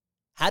insight.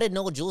 How did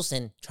Noah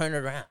Juulsen turn it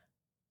around?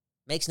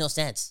 Makes no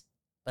sense,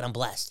 but I'm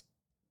blessed.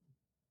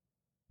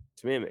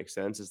 To me, it makes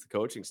sense. It's the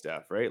coaching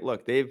staff, right?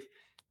 Look,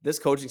 this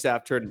coaching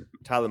staff turned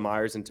Tyler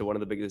Myers into one of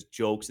the biggest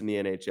jokes in the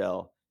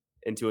NHL,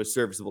 into a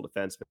serviceable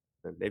defenseman.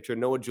 They've turned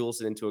Noah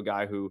Juulsen into a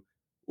guy who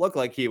looked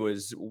like he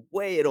was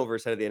way over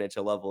his head of the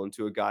NHL level,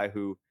 into a guy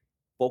who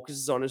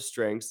focuses on his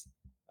strengths,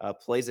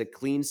 plays a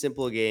clean,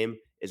 simple game,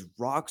 is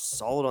rock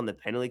solid on the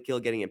penalty kill,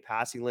 getting in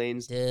passing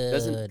lanes,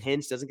 doesn't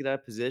pinch, doesn't get out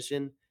of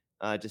position,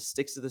 just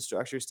sticks to the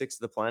structure, sticks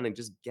to the plan, and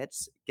just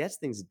gets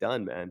things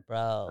done, man.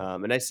 Bro.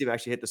 And I see him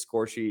actually hit the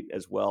score sheet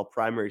as well.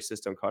 Primary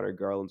assist on Connor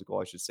Garland's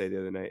goal, I should say, the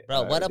other night.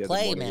 Bro, what a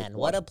play, man.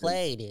 What a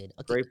play, dude.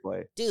 Okay. Great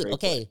play. Dude, Great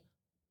okay. play.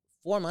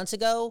 4 months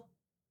ago,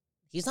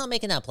 he's not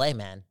making that play,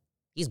 man.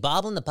 He's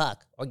bobbling the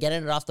puck or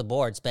getting it off the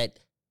boards, but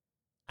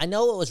I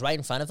know it was right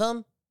in front of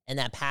him, and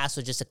that pass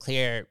was just a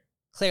clear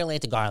lane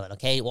to Garland,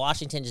 okay?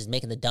 Washington just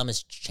making the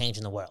dumbest change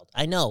in the world.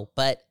 I know,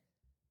 but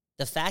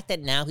the fact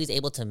that now he's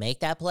able to make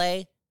that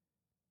play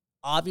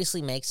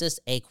obviously makes us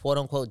a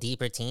quote-unquote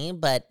deeper team,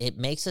 but it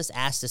makes us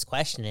ask this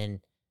question,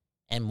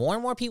 and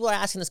more people are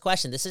asking this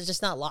question. This is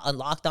just not a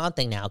Locked On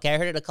thing now, okay? I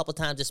heard it a couple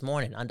times this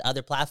morning on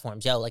other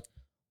platforms. Yo, like,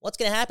 what's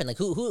going to happen? Like,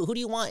 who do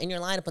you want in your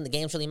lineup when the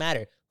games really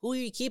matter? Who are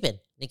you keeping?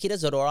 Nikita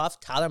Zadorov,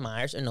 Tyler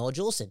Myers, or Noah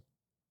Juulsen?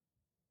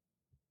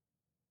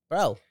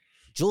 Bro,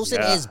 Juulsen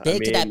is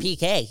big to that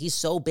PK. He's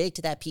so big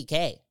to that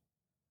PK.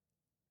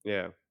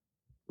 Yeah.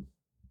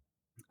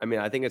 I mean,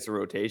 I think it's a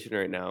rotation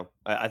right now.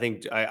 I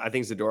think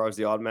Zadorov's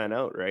the odd man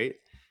out, right?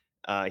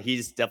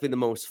 He's definitely the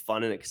most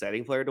fun and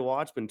exciting player to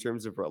watch, but in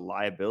terms of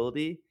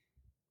reliability,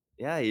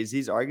 yeah,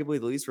 he's arguably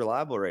the least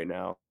reliable right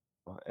now.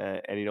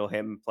 And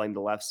him playing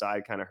the left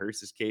side kind of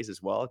hurts his case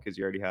as well because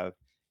you already have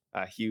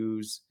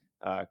Hughes,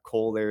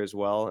 Cole there as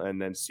well,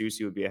 and then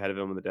Susie would be ahead of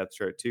him on the depth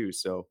chart too.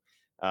 So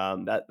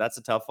that's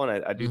a tough one.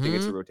 I do think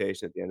it's a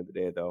rotation at the end of the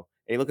day, though.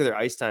 And you look at their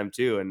ice time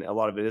too, and a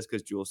lot of it is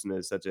because Juleson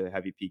is such a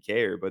heavy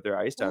PKer, but their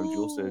ice time,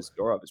 Juleson and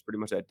Ooh, Zadorov, is pretty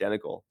much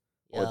identical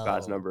over the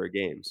past yo, number of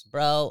games.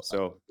 bro,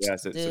 So yeah,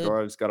 dude,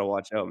 Zadorov's got to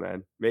watch out,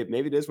 man.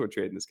 Maybe it is worth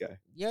trading this guy.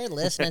 you're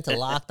listening to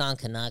Locked On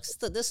Canucks.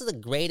 This is the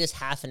greatest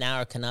half an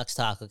hour Canucks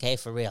talk, okay?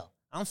 For real.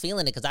 I'm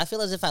feeling it because I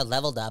feel as if I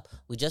leveled up.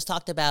 We just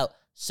talked about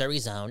Surrey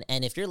Zone,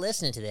 and if you're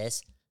listening to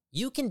this,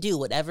 you can do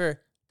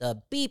whatever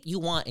the beep you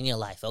want in your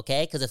life,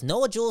 okay? Because if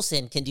Noah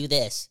Juleson can do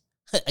this,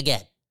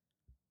 again,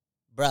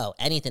 bro,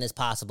 anything is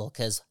possible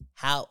because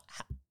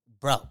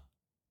bro,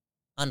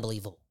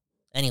 unbelievable.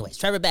 Anyways,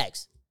 Trevor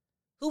Beggs,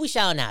 who we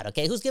shouting out,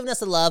 okay? Who's giving us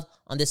the love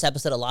on this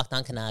episode of Locked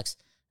On Canucks?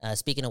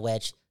 Speaking of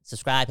which,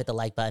 subscribe, hit the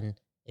like button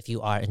if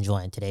you are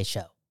enjoying today's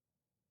show.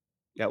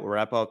 Yeah, we'll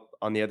wrap up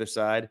on the other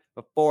side.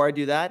 Before I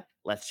do that,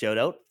 let's shout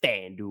out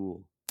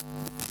FanDuel.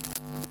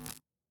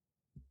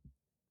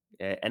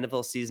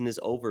 NFL season is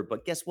over,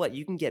 but guess what?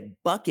 You can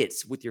get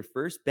buckets with your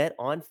first bet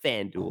on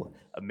FanDuel,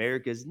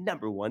 America's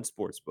 #1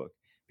 sportsbook.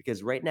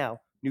 Because right now,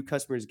 new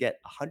customers get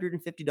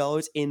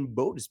 $150 in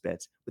bonus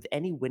bets with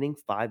any winning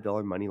 $5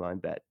 moneyline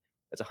bet.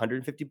 That's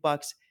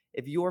 $150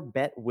 if your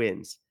bet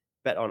wins.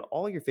 Bet on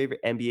all your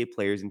favorite NBA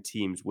players and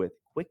teams with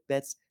quick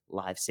bets,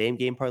 live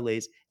same-game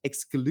parlays,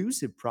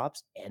 exclusive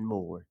props, and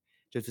more.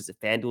 Just visit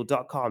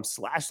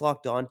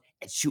FanDuel.com/lockedon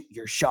and shoot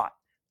your shot.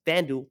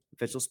 FanDuel,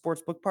 official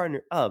sportsbook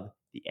partner of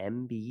the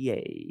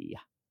NBA.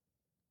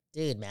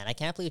 Dude, man, I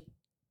can't believe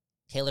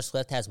Taylor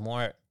Swift has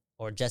more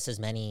or just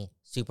as many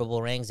Super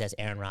Bowl rings as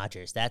Aaron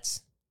Rodgers.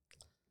 That's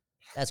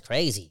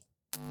crazy.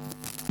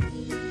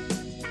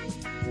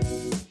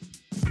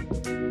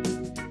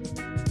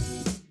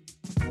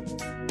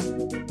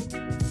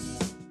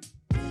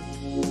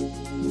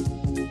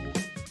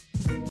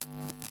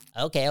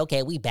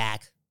 Okay, we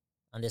back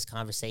on this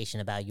conversation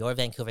about your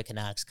Vancouver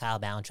Canucks, Kyle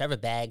Bound, Trevor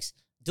Beggs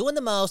doing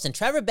the most. And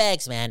Trevor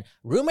Beggs, man,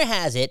 rumor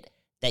has it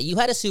that you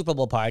had a Super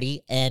Bowl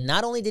party, and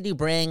not only did you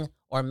bring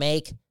or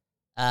make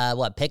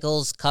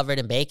pickles covered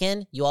in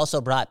bacon, you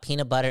also brought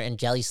peanut butter and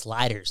jelly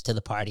sliders to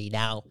the party.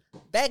 Now,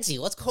 Beggsy,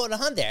 what's going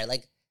on there?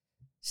 Like,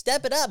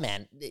 step it up,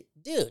 man. Dude,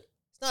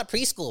 it's not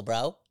preschool,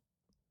 bro.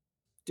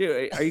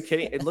 Dude, are you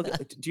kidding? Look,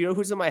 do you know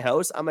who's in my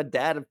house? I'm a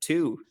dad of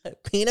 2.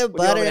 Peanut What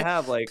do you want me butter, to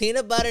have? Like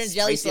peanut butter and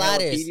jelly spicy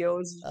sliders.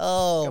 jalapenos?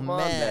 Oh, Come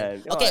on,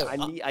 man. No, Okay,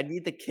 I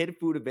need the kid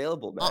food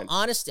available, man.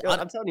 honestly,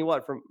 I'm telling you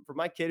what, for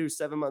my kid who's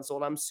 7 months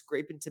old, I'm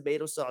scraping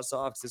tomato sauce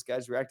off 'cause this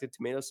guy's reacted to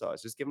tomato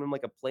sauce. Just giving him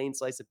like a plain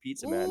slice of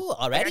pizza, man. Ooh,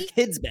 I already? got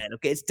kids, man.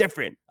 Okay, it's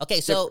different.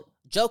 Okay, so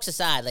jokes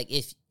aside, like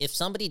if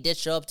somebody did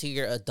show up to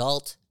your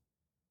adult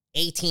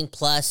 18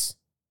 plus,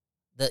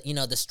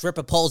 the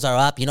stripper poles are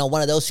up,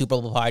 one of those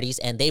Super Bowl parties,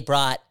 and they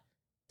brought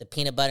the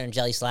peanut butter and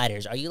jelly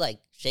sliders, are you like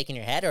shaking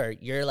your head, or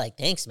you're like,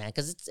 thanks, man?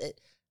 Because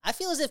I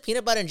feel as if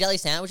peanut butter and jelly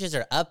sandwiches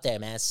are up there,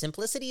 man.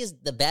 Simplicity is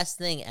the best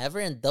thing ever,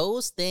 and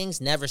those things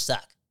never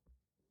suck.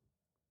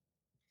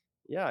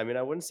 Yeah, I mean,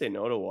 I wouldn't say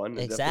no to one.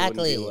 It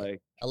definitely Exactly. wouldn't be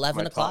like 11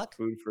 my top o'clock.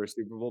 food for a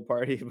Super Bowl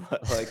party,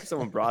 but like if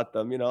someone brought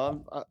them,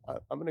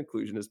 I'm an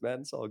inclusionist,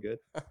 man. It's all good.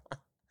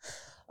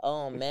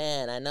 Oh,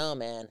 man, I know,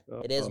 man.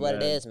 It is Oh, what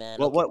it man. is, man.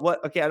 Well, Okay.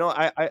 what? Okay, I know.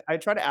 I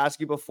tried to ask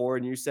you before,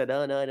 and you said,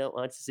 "Oh no, I don't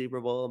watch the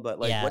Super Bowl." But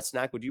like, Yeah. what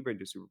snack would you bring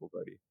to a Super Bowl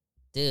party?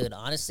 Dude,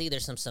 honestly,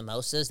 there's some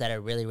samosas that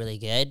are really, really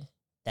good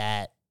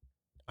that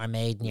are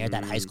made near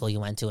that high school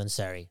you went to in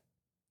Surrey.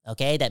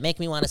 Okay, that make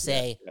me want to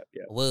say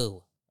Yeah.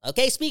 woo.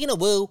 Okay, speaking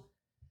of woo,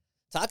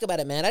 talk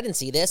about it, man. I didn't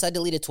see this. I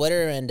deleted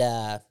Twitter and,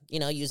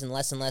 using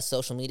less and less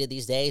social media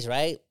these days,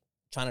 right?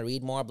 Trying to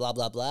read more, blah,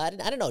 blah, blah. I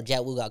didn't know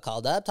Jet Woo got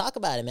called up. Talk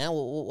about it, man.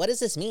 What does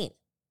this mean?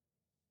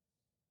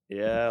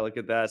 Yeah, look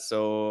at that.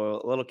 So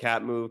a little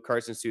cat move.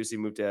 Carson Soucy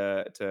moved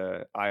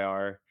to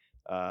IR.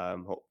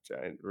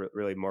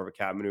 Really more of a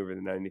cat maneuver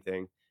than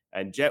anything.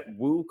 And Jet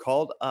Woo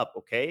called up.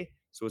 Okay,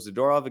 so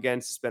Zadorov again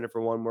suspended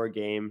for one more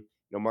game.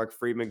 Mark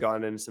Friedman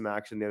got into some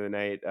action the other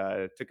night.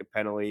 Took a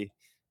penalty.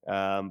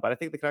 But I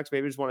think the Canucks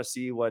maybe just want to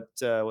see what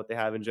they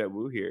have in Jet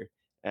Woo here.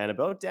 And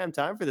about damn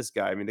time for this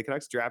guy. I mean, the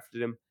Canucks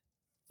drafted him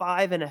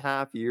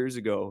 5.5 years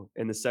ago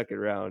in the second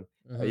round.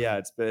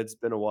 Yeah, it's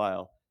been a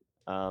while.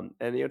 And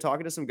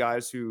talking to some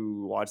guys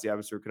who watch the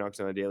Abbotsford Canucks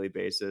on a daily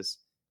basis,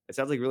 it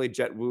sounds like really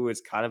Jet Woo is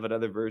kind of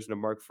another version of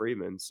Mark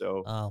Friedman.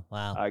 So Oh,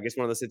 wow. I guess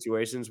one of those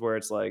situations where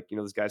it's like,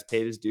 this guy's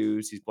paid his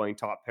dues. He's playing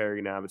top pairing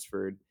in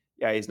Abbotsford.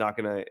 Yeah, he's not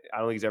gonna. I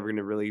don't think he's ever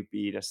gonna really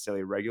be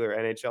necessarily a regular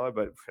NHLer.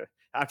 But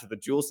after the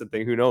Juleson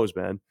thing, who knows,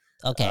 man?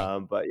 Okay.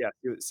 But yeah,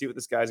 see what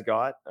this guy's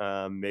got.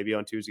 Maybe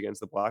on Tuesday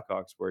against the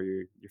Blackhawks, where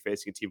you're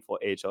facing a team full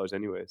of AHLers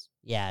anyways.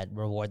 Yeah,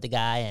 reward the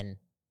guy and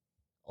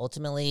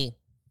ultimately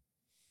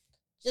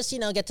just,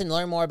 get to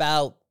learn more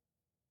about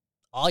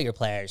all your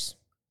players.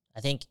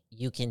 I think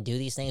you can do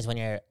these things when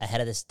you're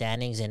ahead of the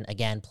standings and,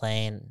 again,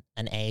 playing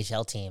an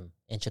AHL team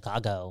in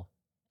Chicago.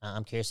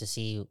 I'm curious to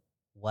see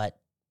what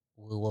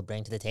we will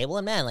bring to the table.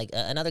 And, man, like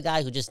another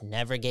guy who just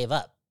never gave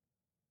up.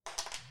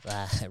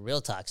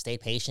 Real talk, stay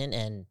patient,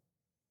 and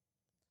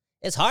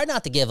it's hard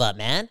not to give up,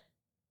 man.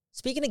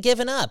 Speaking of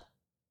giving up,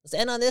 let's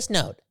end on this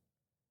note.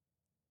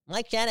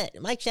 Mike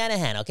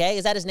Shanahan, okay?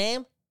 Is that his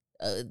name?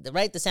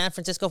 Right? The San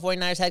Francisco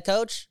 49ers head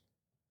coach?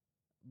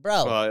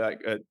 Bro. Well,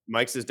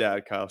 Mike's his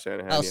dad, Kyle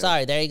Shanahan. Oh,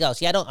 sorry. There you go.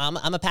 See,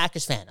 I'm a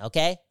Packers fan,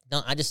 okay?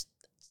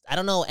 I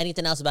don't know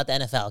anything else about the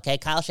NFL, okay?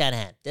 Kyle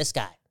Shanahan, this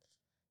guy.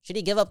 Should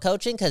he give up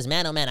coaching? Because,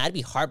 man, oh, man, I'd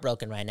be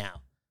heartbroken right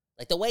now.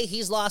 Like, the way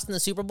he's lost in the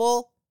Super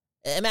Bowl,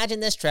 imagine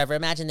this, Trevor.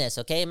 Imagine this,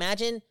 okay?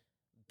 Imagine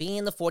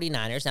being the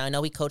 49ers. Now, I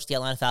know he coached the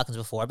Atlanta Falcons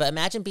before, but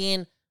imagine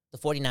being the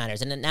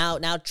 49ers and then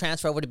now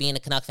transfer over to being a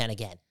Canuck fan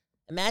again.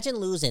 Imagine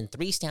losing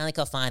 3 Stanley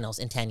Cup finals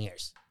in 10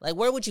 years. Like,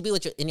 where would you be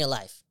in your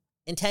life?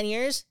 In 10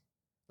 years?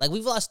 Like,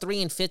 we've lost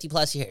 3 in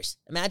 50-plus years.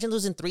 Imagine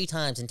losing 3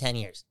 times in 10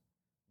 years.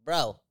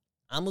 Bro,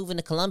 I'm moving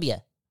to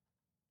Colombia.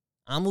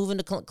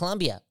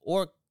 Colombia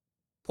or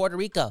Puerto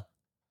Rico.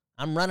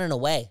 I'm running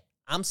away.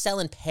 I'm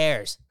selling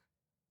pears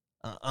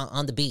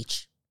on the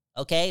beach,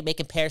 okay?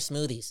 Making pear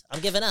smoothies.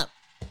 I'm giving up.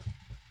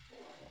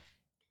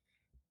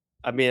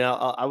 I mean,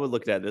 I would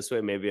look at it this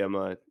way. Maybe I'm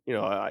I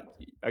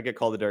get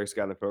called the darkest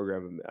guy in the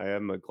program. I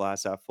am a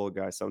glass half full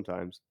guy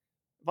sometimes.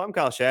 If I'm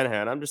Kyle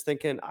Shanahan, I'm just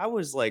thinking I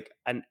was like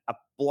a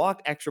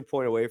block extra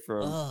point away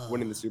from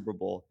winning the Super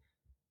Bowl.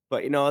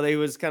 But, he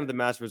was kind of the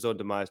master of his own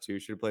demise, too.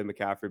 Should have played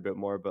McCaffrey a bit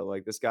more. But,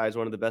 like, this guy is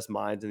one of the best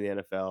minds in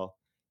the NFL.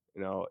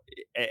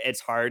 It's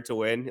hard to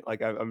win.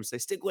 Like, I'm going to say,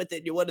 stick with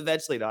it. You win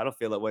eventually. No, I don't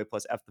feel that way.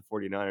 Plus, F the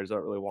 49ers. I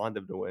don't really want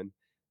them to win.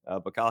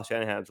 But Kyle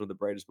Shanahan is one of the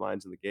brightest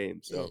minds in the game.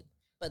 So. Dude.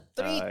 But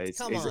he's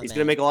going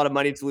to make a lot of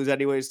money to lose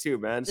anyways, too,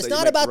 man. It's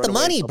not about the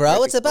money,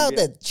 bro. It's about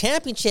the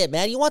championship,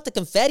 man. You want the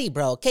confetti,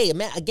 bro. Okay,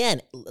 man,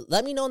 again,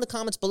 let me know in the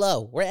comments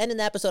below. We're ending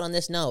the episode on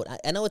this note.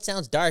 I know it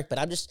sounds dark, but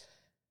I'm just,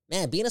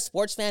 man, being a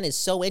sports fan is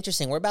so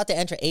interesting. We're about to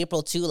enter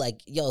April, too.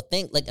 Like,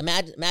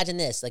 imagine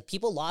this. Like,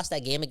 people lost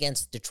that game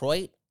against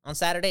Detroit on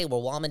Saturday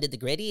where Wallman did the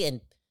gritty, and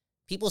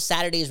people's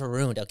Saturdays were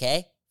ruined,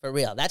 okay? For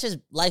real. That's just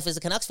life as a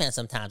Canucks fan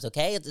sometimes,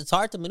 okay? It's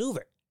hard to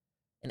maneuver.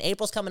 And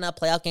April's coming up.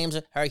 Playoff games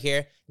are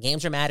here.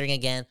 Games are mattering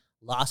again.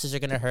 Losses are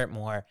going to hurt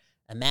more.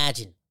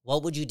 Imagine.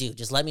 What would you do?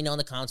 Just let me know in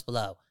the comments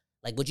below.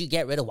 Like, would you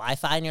get rid of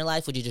Wi-Fi in your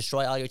life? Would you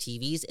destroy all your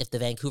TVs if the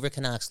Vancouver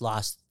Canucks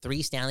lost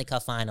 3 Stanley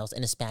Cup finals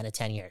in a span of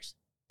 10 years?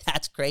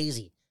 That's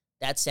crazy.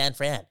 That's San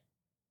Fran.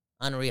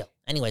 Unreal.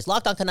 Anyways,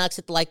 Locked On Canucks.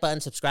 Hit the like button.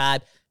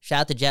 Subscribe.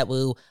 Shout out to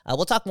JetWoo.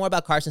 We'll talk more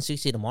about Carson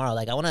Soucy tomorrow.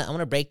 Like, I want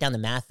to break down the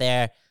math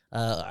there.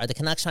 Are the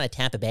Canucks trying to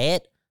Tampa Bay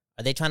it?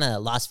 Are they trying to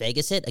Las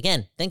Vegas it?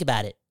 Again, think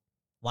about it.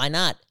 Why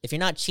not? If you're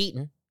not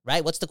cheating,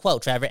 right? What's the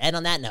quote, Trevor? And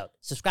on that note,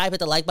 subscribe, hit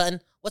the like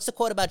button. What's the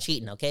quote about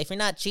cheating, okay? If you're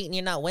not cheating,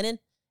 you're not winning.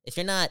 If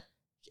you're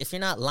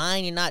not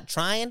lying, you're not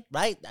trying,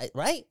 right?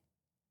 Right?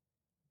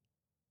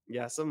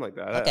 Yeah, something like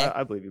that. Okay.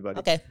 I believe you, buddy.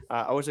 Okay.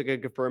 I wish I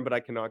could confirm, but I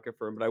cannot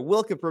confirm. But I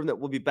will confirm that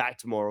we'll be back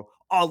tomorrow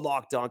on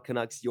Locked On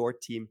Canucks, your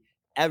team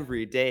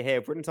every day. Hey,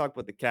 if we're going to talk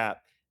about the cap,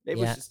 maybe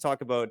we should just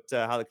talk about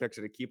how the Canucks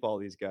are going to keep all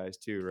these guys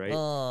too, right?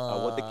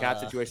 What the cap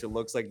situation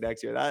looks like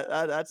next year.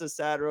 That's a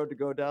sad road to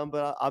go down,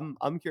 but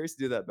I'm curious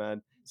to do that,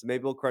 man. So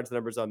maybe we'll crunch the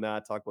numbers on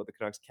that, talk about the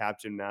Canucks cap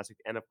gymnastics,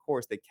 and of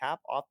course, they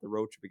cap off the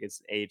road trip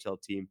against an AHL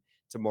team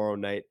tomorrow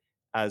night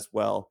as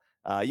well.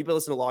 You've been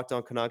listening to Locked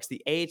On Canucks,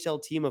 the AHL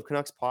team of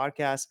Canucks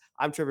podcast.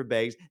 I'm Trevor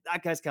Beggs.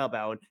 That guy's Kyle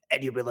Bowen,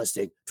 and you've been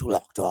listening to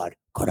Locked On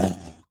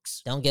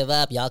Canucks. Don't give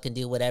up. Y'all can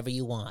do whatever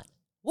you want.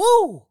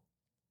 Woo!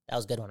 That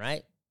was a good one,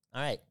 right?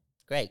 All right.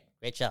 Great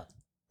show.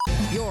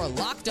 You're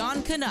Locked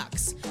On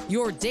Canucks,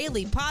 your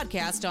daily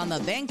podcast on the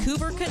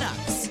Vancouver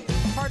Canucks.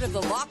 Part of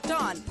the Locked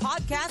On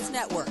Podcast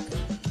Network,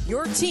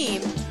 your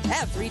team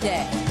every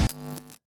day.